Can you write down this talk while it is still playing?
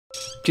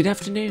Good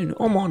afternoon,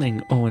 or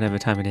morning, or whatever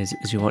time it is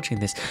as you're watching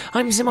this.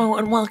 I'm Simmo,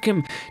 and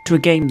welcome to a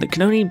game that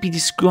can only be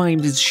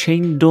described as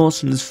Shane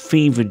Dawson's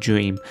fever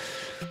dream.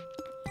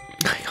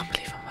 I can't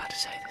believe I'm about to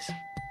say this.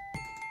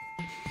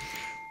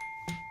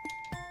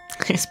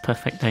 It's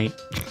Purrfect Date.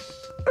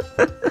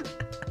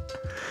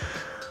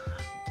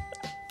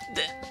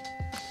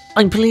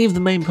 I believe the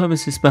main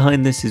premises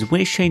behind this is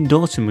we're Shane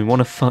Dawson, we want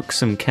to fuck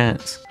some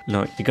cats.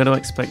 Look, you got to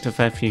expect a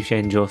fair few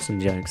Shane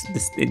Dawson jokes.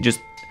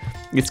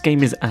 This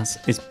game is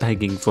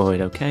begging for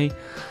it, okay?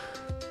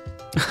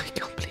 I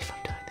can't believe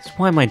I'm doing this.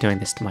 Why am I doing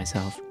this to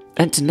myself?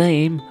 Enter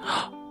name.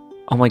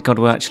 Oh my god,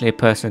 we're actually a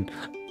person.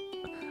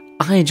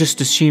 I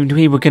just assumed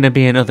we were going to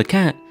be another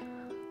cat.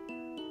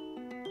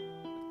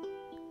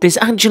 This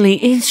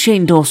actually is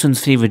Shane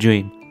Dawson's fever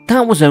dream.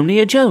 That was only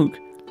a joke.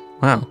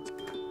 Wow.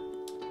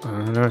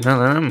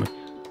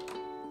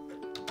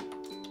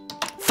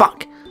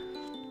 Fuck.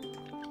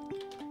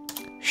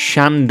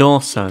 Shan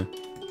Dawso.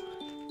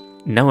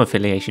 No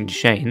affiliation to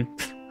Shane.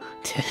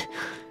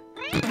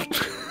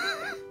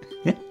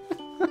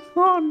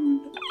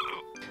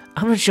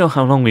 I'm not sure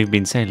how long we've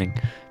been sailing,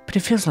 but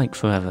it feels like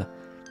forever.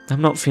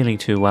 I'm not feeling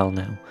too well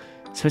now,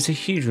 so it's a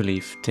huge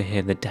relief to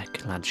hear the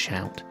deck lad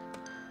shout.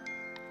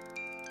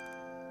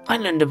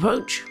 Island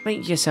approach,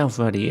 make yourself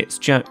ready, it's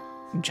Joe.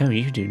 Joe,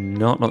 you do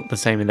not look the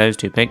same in those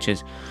two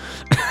pictures.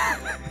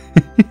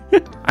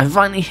 I'm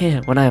finally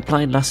here. When I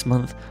applied last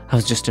month, I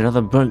was just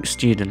another broke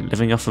student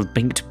living off of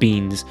baked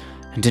beans,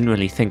 and didn't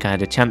really think I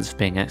had a chance of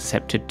being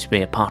accepted to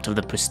be a part of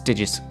the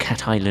prestigious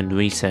Cat Island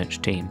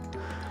research team.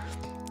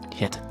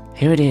 Yet,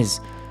 here it is,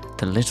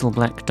 the little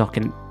black dot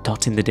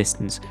in the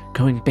distance,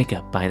 growing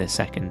bigger by the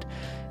second,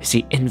 is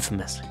the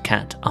infamous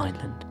Cat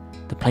Island,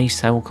 the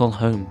place I will call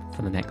home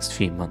for the next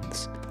few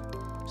months.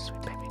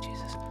 Sweet baby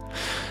Jesus.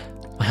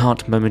 My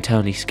heart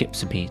momentarily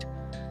skips a beat.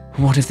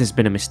 What if there's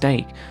been a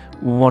mistake?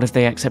 What if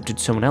they accepted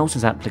someone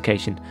else's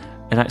application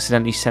and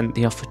accidentally sent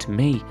the offer to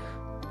me?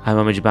 I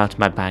rummage about in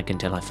my bag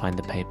until I find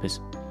the papers.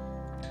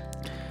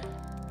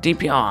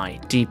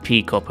 DPI,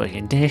 DP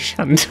Corporation, dear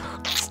Shan.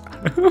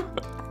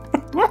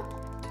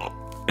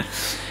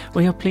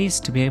 We are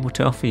pleased to be able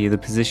to offer you the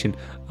position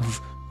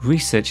of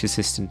research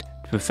assistant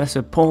to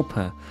Professor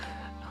Purrfect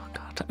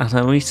at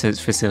our research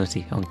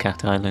facility on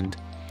Cat Island.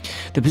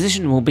 The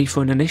position will be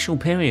for an initial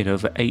period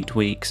over 8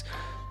 weeks.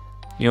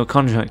 Your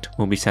contract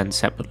will be sent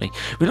separately.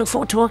 We look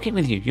forward to working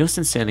with you. Yours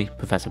sincerely,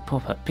 Professor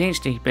Purrfect,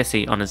 PhD,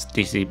 BSc, Honours,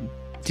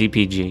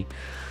 DPG.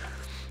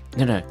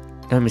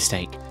 No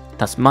mistake.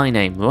 That's my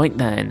name right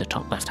there in the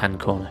top left-hand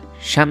corner.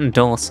 Shan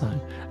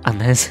Dawson. And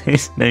there's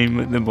his name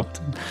at the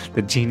bottom.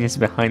 The genius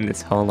behind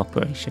this whole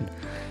operation.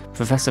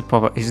 Professor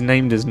Purrfect. His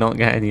name does not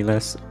get any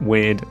less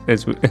weird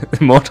as the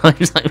more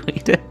times I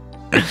read it.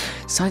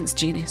 Science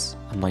genius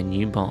and my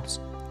new boss.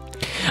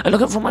 I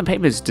look up from my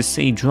papers to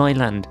see dry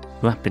land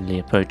rapidly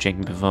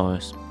approaching before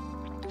us.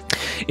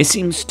 It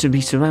seems to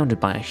be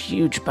surrounded by a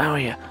huge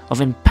barrier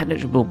of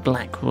impenetrable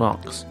black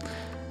rocks.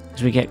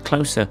 As we get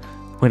closer,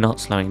 we're not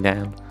slowing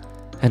down,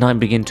 and I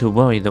begin to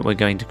worry that we're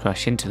going to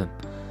crash into them.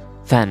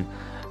 Then,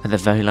 at the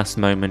very last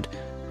moment,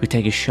 we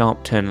take a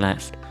sharp turn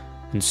left,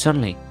 and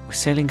suddenly we're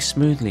sailing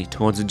smoothly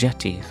towards a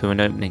jetty through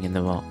an opening in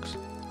the rocks.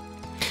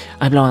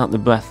 I blow out the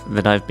breath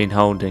that I've been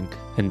holding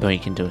and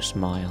break into a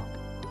smile.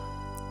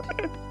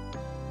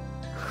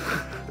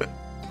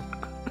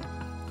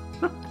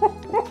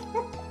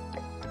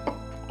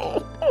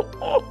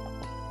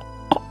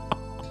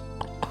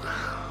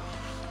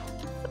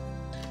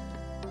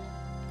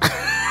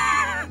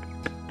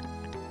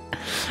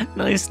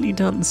 Nicely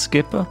done,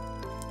 Skipper.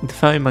 The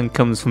ferryman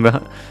comes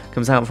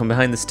out from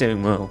behind the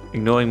steering wheel,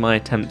 ignoring my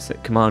attempts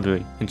at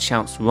camaraderie, and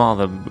shouts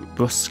rather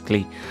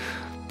brusquely.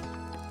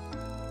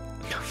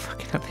 Oh,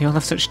 fucking hell, they all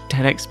have such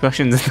dead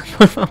expressions in the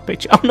profile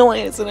picture. Oh no, I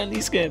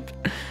accidentally skipped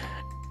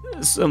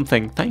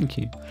something. Thank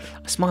you.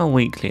 I smile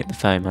weakly at the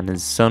ferryman and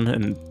his son,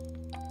 and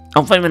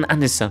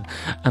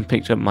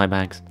picked up my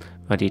bags,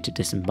 ready to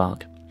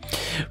disembark.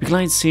 We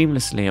glide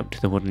seamlessly up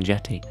to the wooden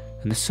jetty,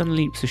 and the son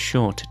leaps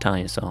ashore to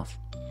tie us off.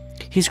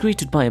 He is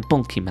greeted by a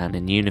bulky man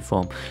in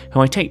uniform, who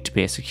I take to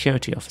be a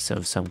security officer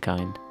of some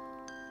kind.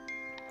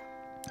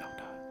 Oh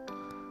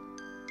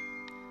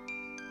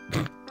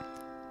no.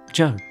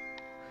 Joe.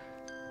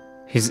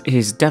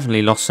 He's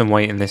definitely lost some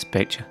weight in this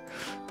picture.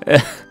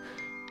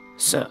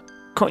 Sir,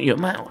 caught you a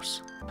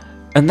mouse.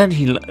 And then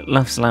he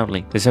laughs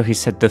loudly, as though he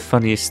said the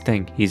funniest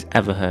thing he's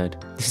ever heard.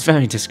 This is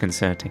very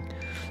disconcerting.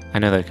 I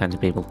know those kinds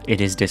of people.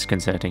 It is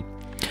disconcerting.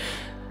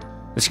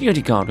 The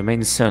security guard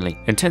remains surly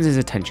and turns his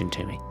attention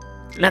to me.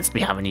 Let's be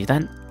having you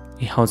then.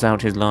 He holds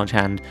out his large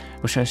hand,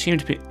 which I assume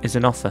is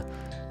an offer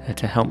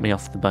to help me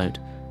off the boat.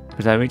 But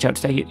as I reach out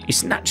to take it, he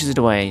snatches it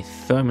away,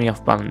 throwing me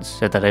off balance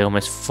so that I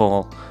almost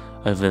fall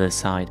over the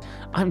side.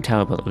 I'm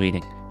terrible at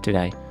reading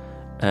today.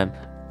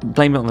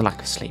 Blame it on the lack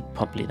of sleep,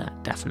 probably that,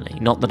 definitely.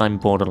 Not that I'm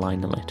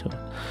borderline illiterate.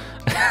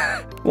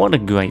 What a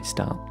great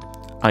start.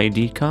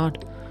 ID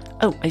card?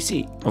 Oh, I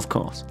see, of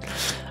course.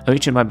 I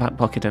reach in my back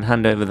pocket and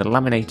hand over the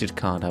laminated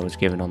card I was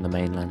given on the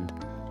mainland.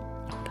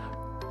 Oh no.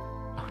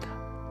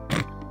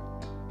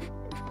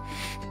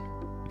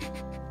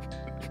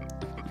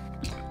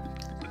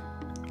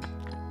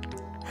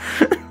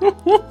 This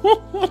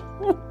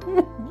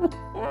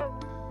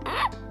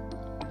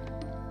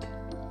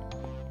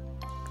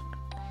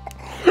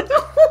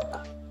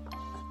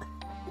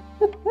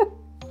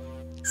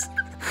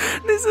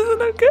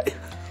isn't okay.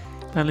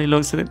 Stanley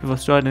looks at it before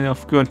striding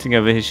off, grunting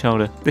over his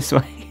shoulder. This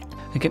way.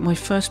 I get my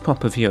first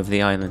proper view of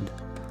the island.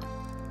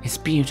 It's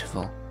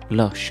beautiful,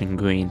 lush and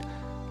green.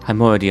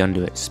 I'm already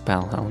under its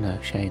spell. Oh no,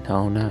 Shane.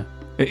 Oh no.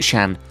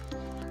 Shan.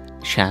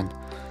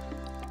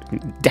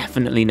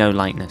 Definitely no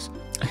lightness.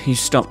 He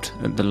stopped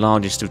at the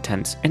largest of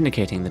tents,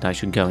 indicating that I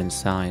should go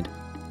inside.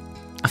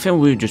 I feel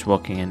rude just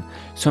walking in,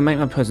 so I make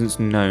my presence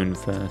known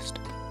first.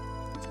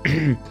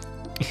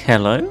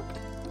 Hello?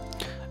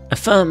 A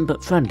firm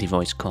but friendly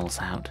voice calls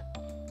out.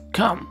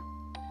 Come.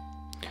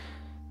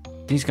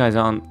 These guys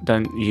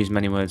don't use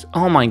many words.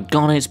 Oh my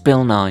god, it's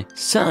Bill Nye.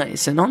 Sir,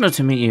 it's an honour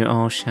to meet you.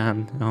 Oh,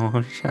 Shan.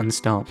 Oh, Shan,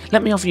 stop.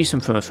 Let me offer you some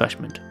for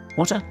refreshment.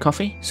 Water?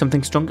 Coffee?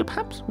 Something stronger,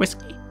 perhaps?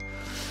 Whiskey?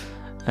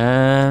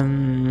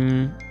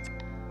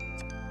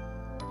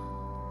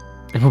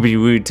 It would be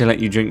rude to let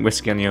you drink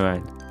whiskey on your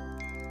own.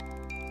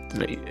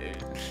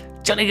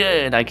 Jolly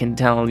good, I can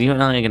tell. You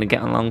and I are going to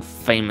get along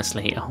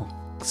famously. Oh,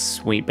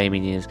 sweet baby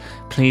news.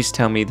 Please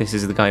tell me this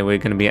is the guy we're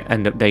going to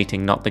end up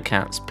dating, not the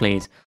cats,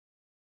 please.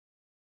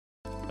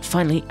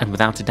 Finally, and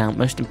without a doubt,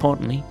 most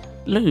importantly,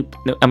 loop.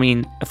 No, I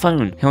mean, a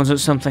phone. He holds up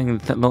something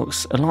that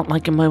looks a lot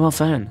like a mobile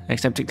phone,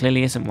 except it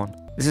clearly isn't one.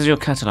 This is your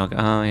catalogue.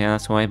 Oh yeah,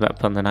 that's a way better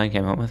pun than I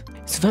came up with.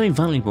 It's a very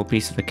valuable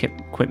piece of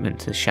equipment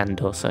to Shan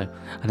Dawso,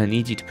 and I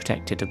need you to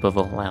protect it above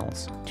all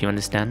else. Do you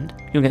understand?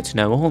 You'll get to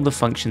know all the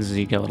functions as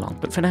you go along,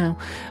 but for now,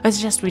 I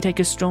suggest we take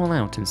a stroll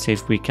out and see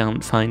if we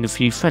can't find a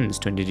few friends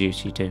to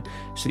introduce you to,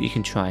 so that you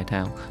can try it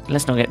out. But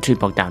let's not get too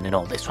bogged down in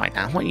all this right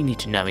now. What you need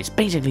to know is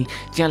basically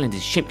the island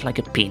is shaped like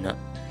a peanut.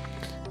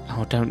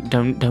 Oh,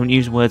 don't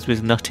use words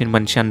with nut in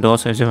when Shan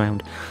Dawso's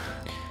around.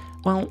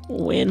 Well,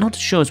 we're not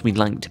as sure as we'd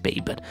like to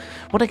be, but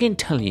what I can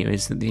tell you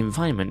is that the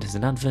environment has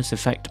an adverse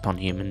effect upon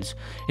humans,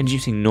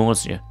 inducing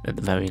nausea at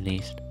the very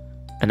least.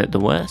 And at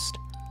the worst,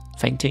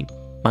 fainting,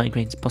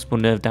 migraines, possible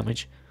nerve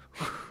damage.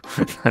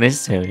 That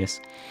is serious.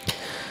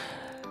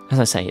 As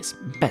I say, it's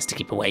best to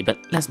keep away, but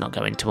let's not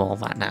go into all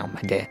that now,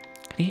 my dear.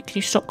 Can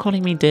you stop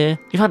calling me dear?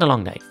 You've had a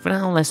long day. For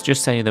now, let's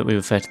just say that we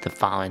refer to the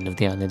far end of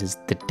the island as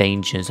the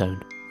danger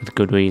zone, with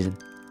good reason.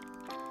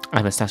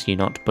 I must ask you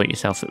not to put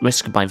yourself at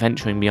risk by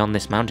venturing beyond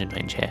this mountain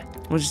range here.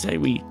 What do you say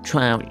we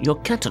try out your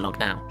catalogue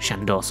now,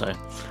 Shan Dawso?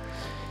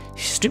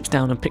 He stoops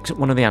down and picks up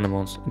one of the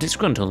animals, a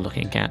disgruntled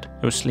looking cat,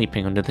 who was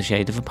sleeping under the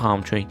shade of a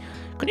palm tree.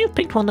 Could you have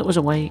picked one that was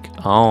awake?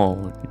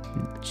 Oh,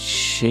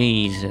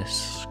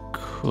 Jesus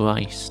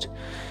Christ.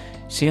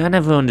 See, I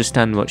never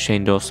understand what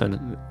Shane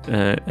Dawson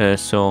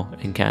saw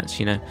in cats,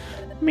 you know.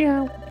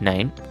 Meow.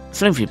 Name?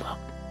 Fluffybot.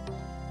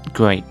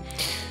 Great.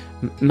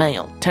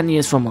 Male, 10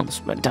 years 4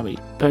 months, red tabby,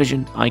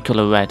 Persian, eye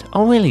colour red.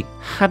 Oh really?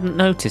 Hadn't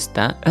noticed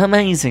that.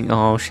 Amazing.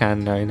 Oh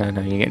Shan, no, you're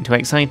getting too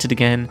excited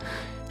again.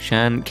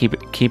 Shan, keep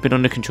it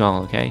under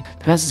control, okay?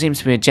 The person seems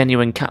to be a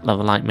genuine cat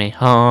lover like me.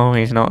 Oh,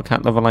 he's not a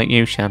cat lover like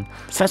you, Shan.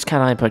 The first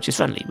cat I approach is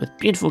friendly, with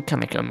beautiful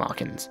calico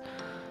markings.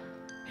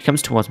 He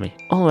comes towards me,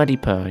 already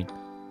purring.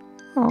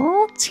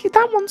 Oh, see,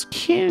 that one's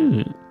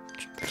cute.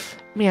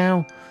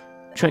 Meow.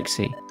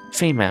 Trixie,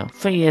 female,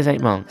 3 years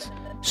 8 months.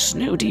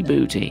 Snooty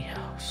booty.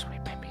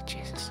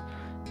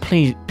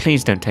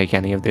 Please don't take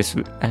any of this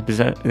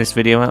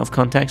video out of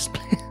context.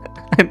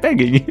 I'm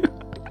begging you.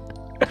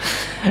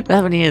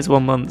 11 years,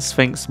 1 month,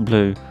 Sphinx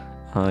blue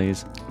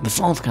eyes. The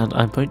fourth cat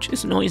I approach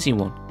is a noisy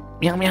one.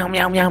 Meow, meow,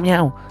 meow, meow,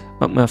 meow.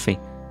 McMurphy.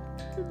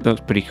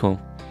 Looks pretty cool.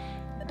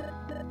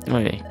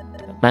 Okay.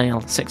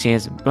 Male, 6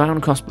 years, brown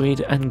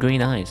crossbreed and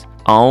green eyes.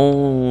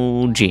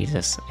 Oh,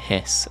 Jesus.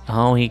 Hiss.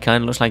 Oh, he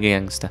kind of looks like a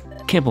youngster.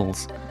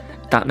 Kibbles.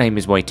 That name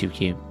is way too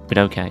cute, but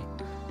okay.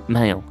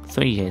 Male,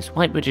 3 years,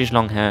 white British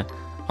long hair,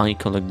 eye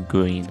colour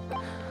green.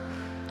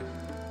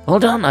 Well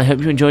done, I hope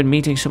you enjoyed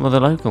meeting some of the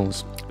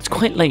locals. It's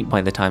quite late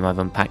by the time I've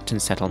unpacked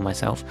and settled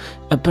myself,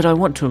 but I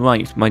want to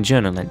write my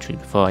journal entry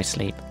before I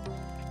sleep.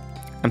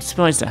 I'm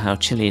surprised at how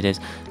chilly it is.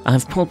 I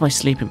have pulled my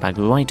sleeping bag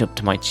right up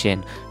to my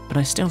chin, but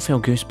I still feel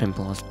goose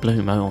pimples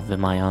bloom over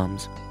my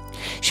arms.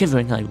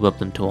 Shivering, I rub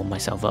them to warm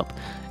myself up.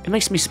 It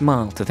makes me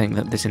smile to think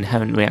that this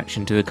inherent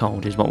reaction to the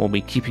cold is what will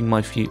be keeping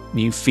my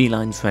new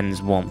feline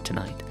friends warm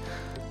tonight.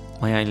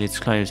 My eyelids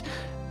close,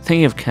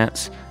 thinking of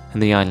cats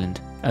and the island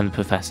and the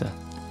professor.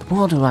 The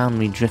world around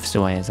me drifts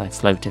away as I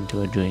float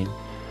into a dream.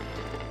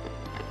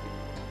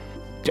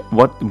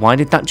 What? Why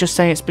did that just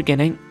say it's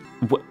beginning?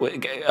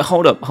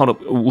 Hold up,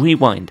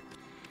 rewind.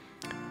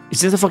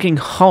 Is this a fucking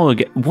horror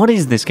game? What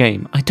is this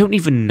game? I don't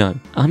even know.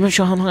 I'm not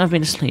sure how long I've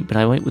been asleep, but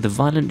I wake with a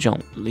violent jolt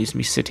that leaves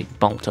me sitting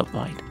bolt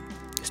upright.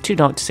 It's too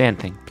dark to say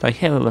anything, but I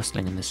hear a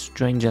rustling and this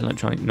strange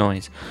electronic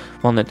noise,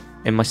 one that,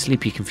 in my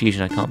sleepy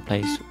confusion, I can't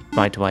place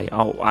right away.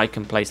 Oh, I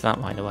can place that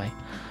right away.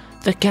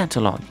 The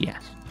catalogue,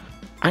 yes.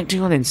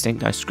 Acting on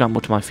instinct, I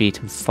scramble to my feet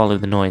and follow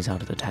the noise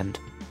out of the tent.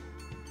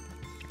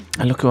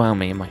 I look around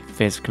me and my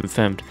fears are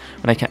confirmed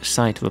when I catch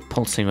sight of a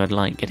pulsing red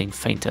light getting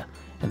fainter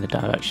in the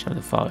direction of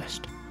the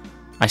forest.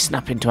 I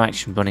snap into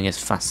action, running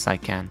as fast as I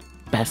can.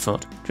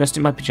 barefoot, dressed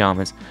in my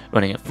pyjamas,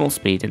 running at full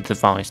speed into the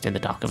forest in the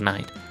dark of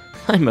night.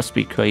 I must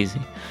be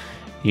crazy.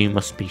 You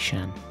must be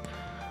Shan.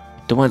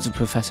 The words of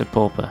Professor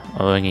Purrfect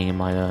are ringing in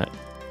my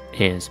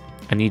ears.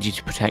 I need you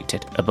to protect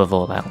it above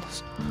all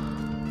else.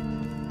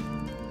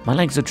 My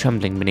legs are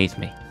trembling beneath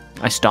me.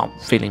 I stop,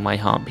 feeling my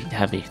heart beat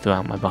heavy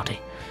throughout my body.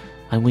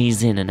 I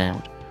wheeze in and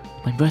out,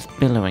 my breath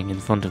billowing in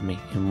front of me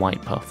in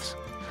white puffs.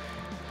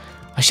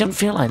 I shouldn't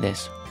feel like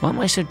this. Why am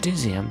I so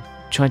dizzy? I'm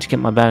trying to get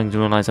my bearings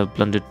and realise I've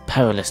blundered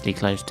perilously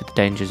close to the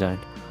danger zone.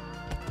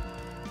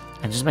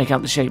 I just make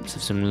out the shapes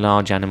of some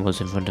large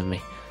animals in front of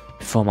me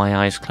before my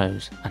eyes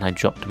close and I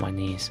drop to my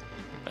knees.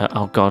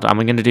 Oh god, am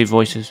I going to do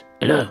voices?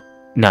 Hello?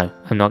 No,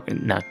 I'm not.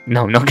 No,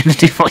 I'm not going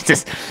to do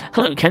voices.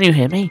 Hello, can you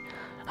hear me?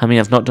 I mean,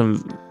 I've not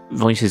done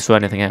voices for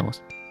anything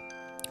else.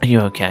 Are you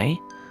okay?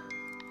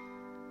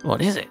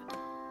 What is it?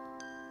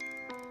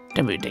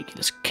 Don't be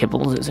ridiculous,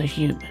 Kibbles, it's a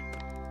human.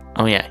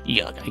 Oh yeah,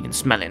 yuck, I can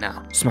smell it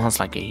now. Smells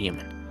like a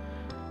human.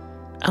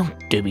 Oh,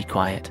 do be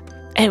quiet.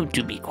 Oh,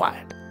 do be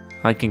quiet.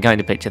 I can kind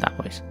of picture that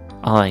voice.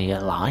 Are you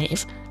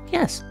alive?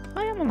 Yes,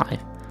 I am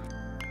alive.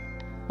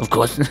 Of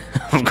course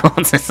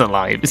it's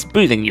alive. It's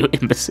breathing, you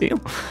imbecile.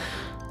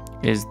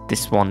 Is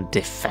this one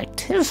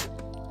defective?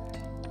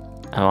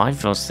 Oh, I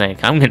feel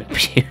sick. I'm gonna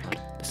puke.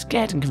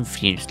 Scared and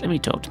confused. Let me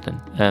talk to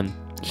them.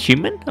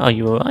 Human? Are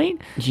you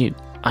alright?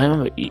 I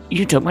remember,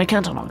 you took my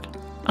catalogue.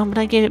 Oh, but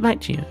I gave it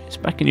back to you. It's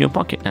back in your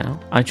pocket now.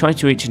 I tried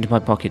to reach into my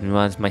pocket and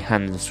realised my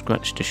hands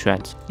scratched to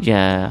shreds.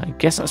 Yeah, I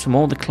guess that's from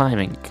all the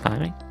climbing.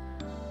 Climbing?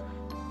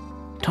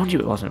 Told you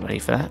it wasn't ready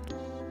for that.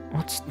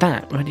 What's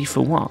that? Ready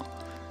for what?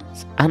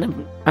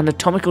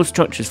 Anatomical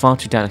structure is far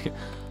too delicate.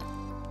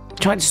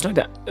 Try to slow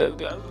down.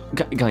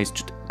 Guys,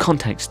 just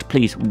context,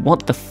 please.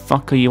 What the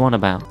fuck are you on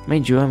about?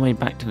 Made your own way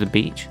back to the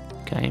beach.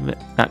 Okay, but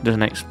that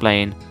doesn't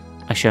explain.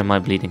 I show my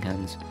bleeding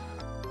hands.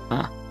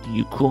 Ah,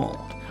 you crawled.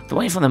 The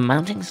way from the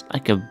mountains?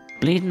 Like a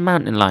bleeding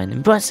mountain lion.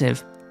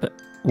 Impressive. But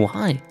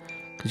why?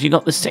 Because you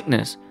got the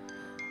sickness.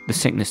 The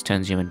sickness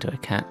turns you into a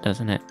cat,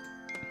 doesn't it?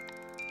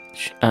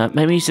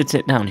 Maybe you should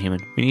sit down,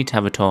 human. We need to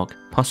have a talk.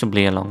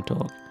 Possibly a long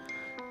talk.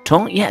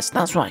 Talk? Yes,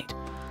 that's right.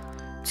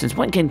 Since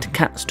when can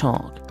cats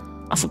talk?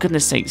 Oh, for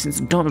goodness sake, since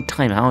the dawn of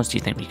time, how else do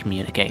you think we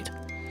communicate?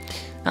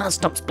 Ah,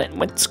 stop splitting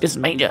whiskers,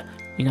 Major.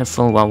 You know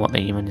full well what the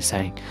human is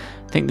saying.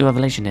 I think the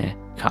revelation here,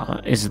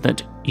 Kara, is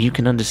that you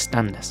can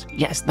understand us.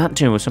 Yes, that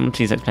too. Will someone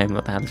please explain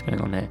what the hell is going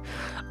on here?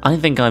 I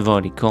think I've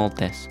already called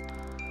this.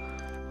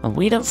 Well,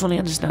 we don't fully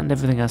understand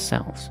everything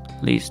ourselves.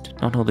 At least,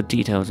 not all the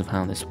details of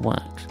how this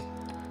works.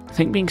 I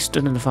think being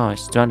stood in the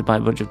forest, surrounded by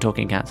a bunch of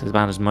talking cats, is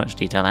about as much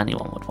detail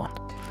anyone would want.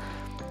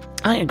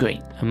 I agree,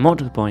 and more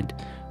to the point,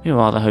 we were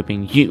rather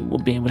hoping you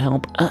would be able to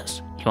help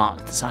us. You are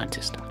the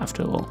scientist,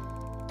 after all.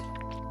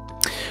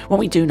 What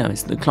we do know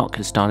is that the clock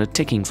has started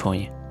ticking for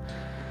you.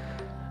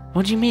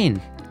 What do you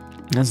mean?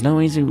 There's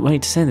no easy way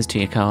to say this to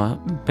you, Kara,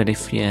 but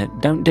if you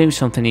don't do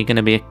something, you're going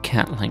to be a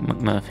cat like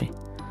McMurphy.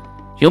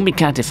 You'll be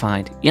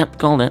catified. Yep,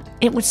 called it.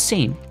 It would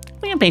seem,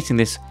 we are basing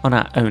this on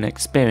our own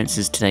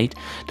experiences to date,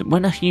 that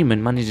when a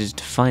human manages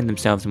to find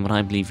themselves in what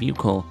I believe you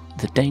call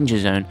the danger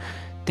zone,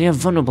 they are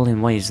vulnerable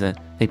in ways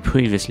that they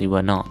previously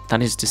were not.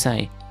 That is to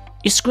say,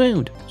 you're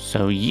screwed.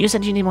 So you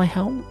said you need my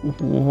help?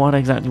 What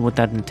exactly would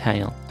that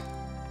entail?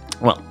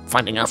 Well,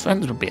 finding our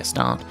friends would be a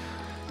start.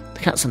 The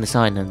cat's on this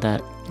island,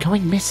 they're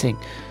going missing.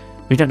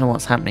 We don't know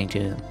what's happening to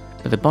them,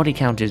 but the body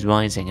count is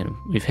rising and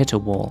we've hit a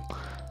wall.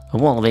 A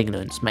wall of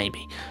ignorance,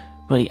 maybe.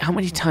 Really, how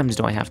many times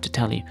do I have to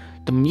tell you?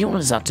 The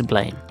mules are to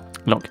blame.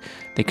 Look,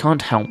 they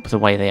can't help the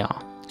way they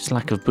are. It's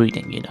lack of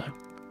breeding, you know.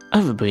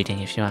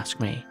 Overbreeding, if you ask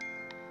me.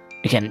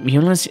 Again,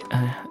 mules,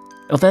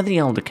 although the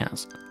elder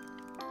cats,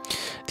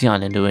 the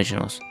island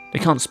originals, they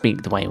can't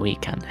speak the way we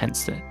can,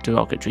 hence the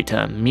derogatory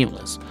term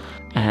mules.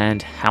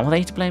 And how are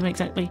they to blame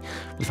exactly?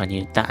 Well, if I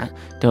knew that,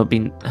 there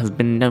would have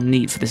been no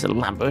need for this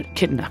elaborate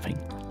kidnapping.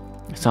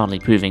 It's hardly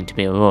proving to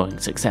be a roaring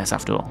success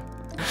after all.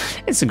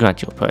 It's a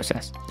gradual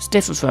process. It's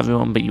different for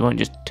everyone, but you won't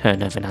just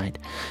turn overnight.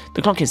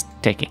 The clock is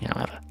ticking,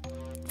 however.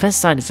 First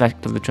side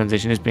effect of the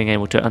transition is being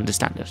able to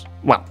understand us.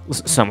 Well,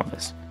 some of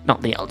us.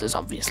 Not the elders,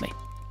 obviously.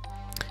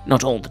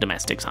 Not all the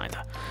domestics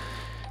either.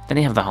 Then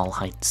you have the whole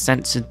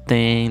height-censored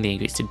thing, the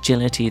increased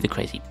agility, the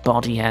crazy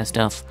body hair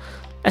stuff.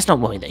 Let's not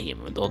worry the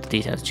human with all the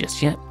details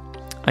just yet.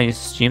 I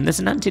assume there's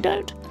an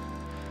antidote?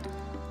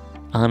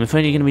 I'm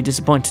afraid you're going to be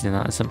disappointed in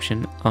that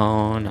assumption.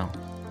 Oh no.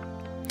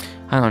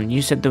 Hang on,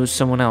 you said there was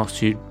someone else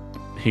who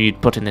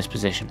you'd put in this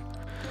position.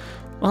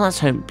 Well, let's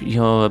hope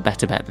you're a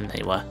better bet than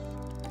they were.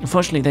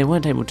 Unfortunately, they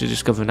weren't able to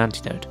discover an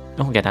antidote,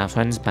 or get our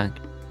friends back.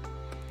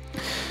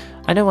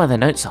 I know where their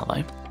notes are,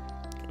 though.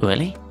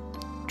 Really?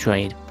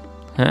 Trade.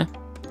 Huh?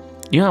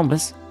 You help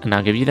us, and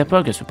I'll give you their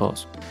progress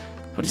reports.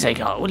 What do you say,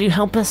 Carl? Will you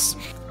help us?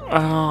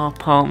 Oh,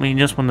 part of me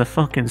just want to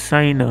fucking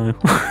say no.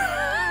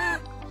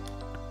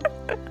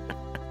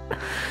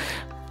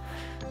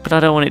 But I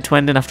don't want it to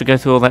end and have to go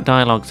through all that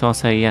dialogue, so I'll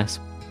say yes.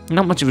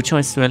 Not much of a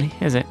choice, really,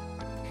 is it?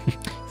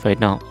 Afraid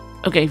not.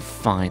 Okay,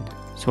 fine.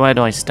 So where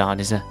do I start?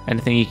 Is there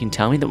anything you can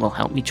tell me that will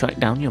help me track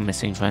down your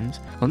missing friends?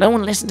 Well, no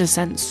one listen to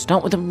sense.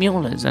 Start with the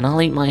Muellers, and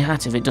I'll eat my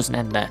hat if it doesn't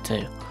end there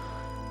too.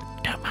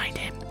 Don't mind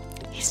him.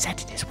 He's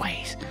set in his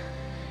ways.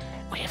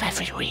 We have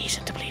every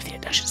reason to believe the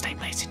abductions take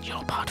place in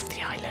your part of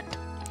the island.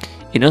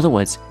 In other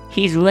words,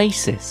 he's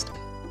racist.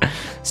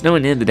 It's nowhere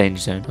near the danger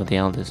zone or the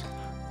elders.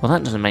 Well,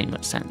 that doesn't make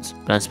much sense,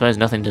 but I suppose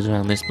nothing does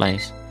around this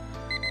place.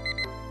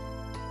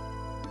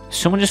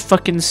 Someone just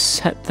fucking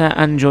set their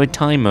Android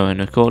timer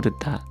and recorded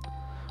that.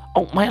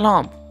 Oh, my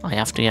alarm! I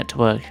have to get to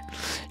work.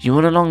 You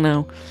run along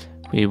now.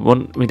 We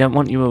don't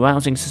want you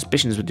arousing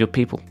suspicions with your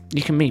people.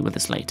 You can meet with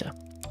us later.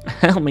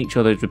 I'll make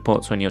sure those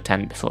reports are in your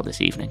tent before this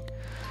evening.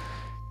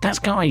 That's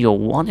Guy, you're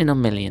 1 in a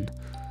million.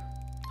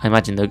 I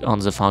imagine the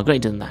odds are far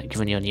greater than that,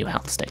 given your new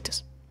health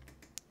status.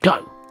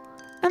 Go!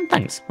 And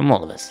thanks from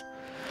all of us.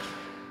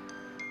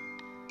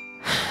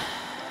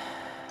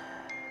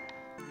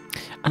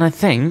 And I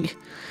think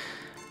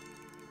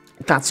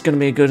that's going to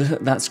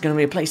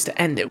be a place to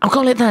end it. I'll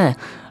call it there.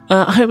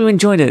 I hope you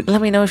enjoyed it.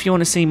 Let me know if you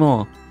want to see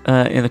more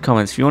in the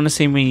comments. If you want to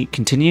see me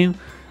continue,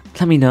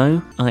 let me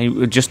know. I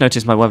just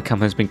noticed my webcam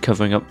has been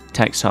covering up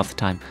text half the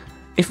time.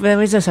 If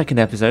there is a second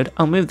episode,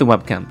 I'll move the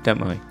webcam,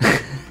 don't worry.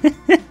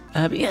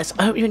 But yes,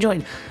 I hope you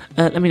enjoyed.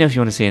 Let me know if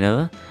you want to see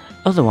another.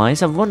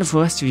 Otherwise, have a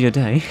wonderful rest of your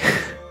day.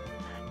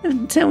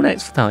 Until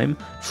next time,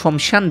 from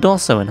Shan,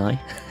 Dawso and I.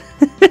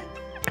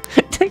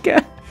 Take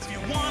care.